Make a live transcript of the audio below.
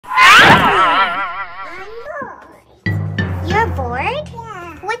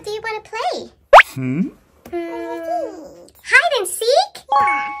Hide and seek?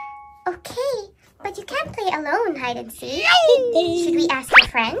 Yeah. Okay, but you can't play alone hide and seek. Should we ask your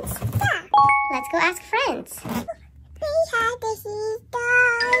friends? Yeah. Let's go ask friends. Play hide and seek,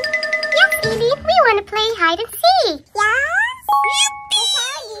 guys. Yes, Eileen, we want to play hide and seek. Yes?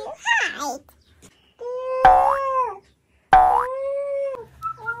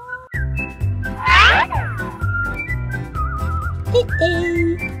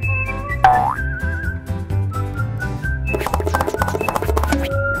 Yippee!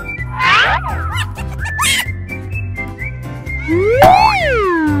 Hide.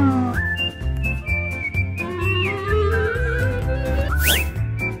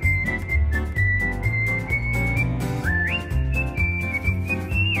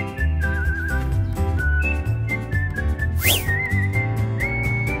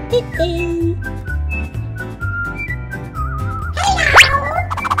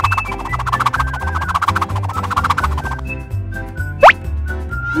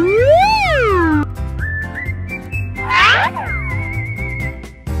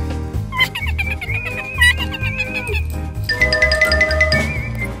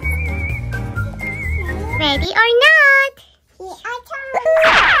 Ready or not?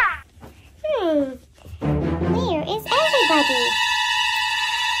 Where is everybody?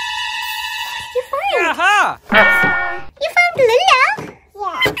 What did you find? Aha! You found Lula?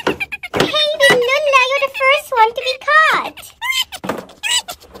 Yeah. Baby Lula, you're the first one to be caught.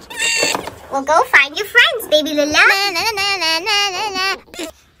 Well, go find your friends, baby Lula.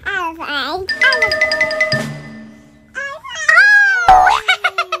 Alright.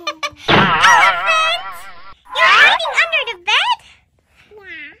 You're hiding under the bed?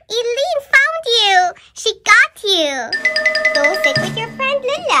 Eileen found you. She got you. Go sit with your friend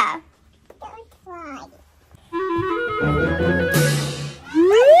Lila. Don't try.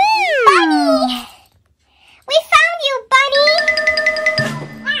 Bunny! We found you, Bunny.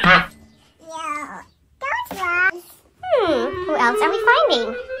 Yeah. Don't try. Who else are we finding?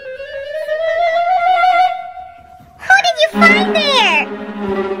 Who did you find there?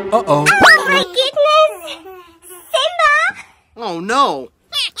 Uh-oh. Oh my goodness! Simba! Oh, no.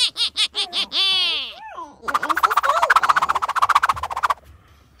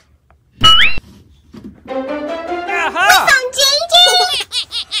 Aha! Found JJ!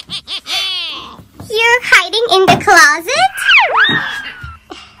 You're hiding in the closet?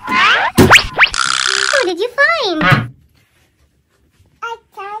 Who did you find? I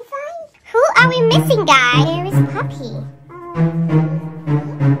can't find. Who are we missing, guys? There is Puppy.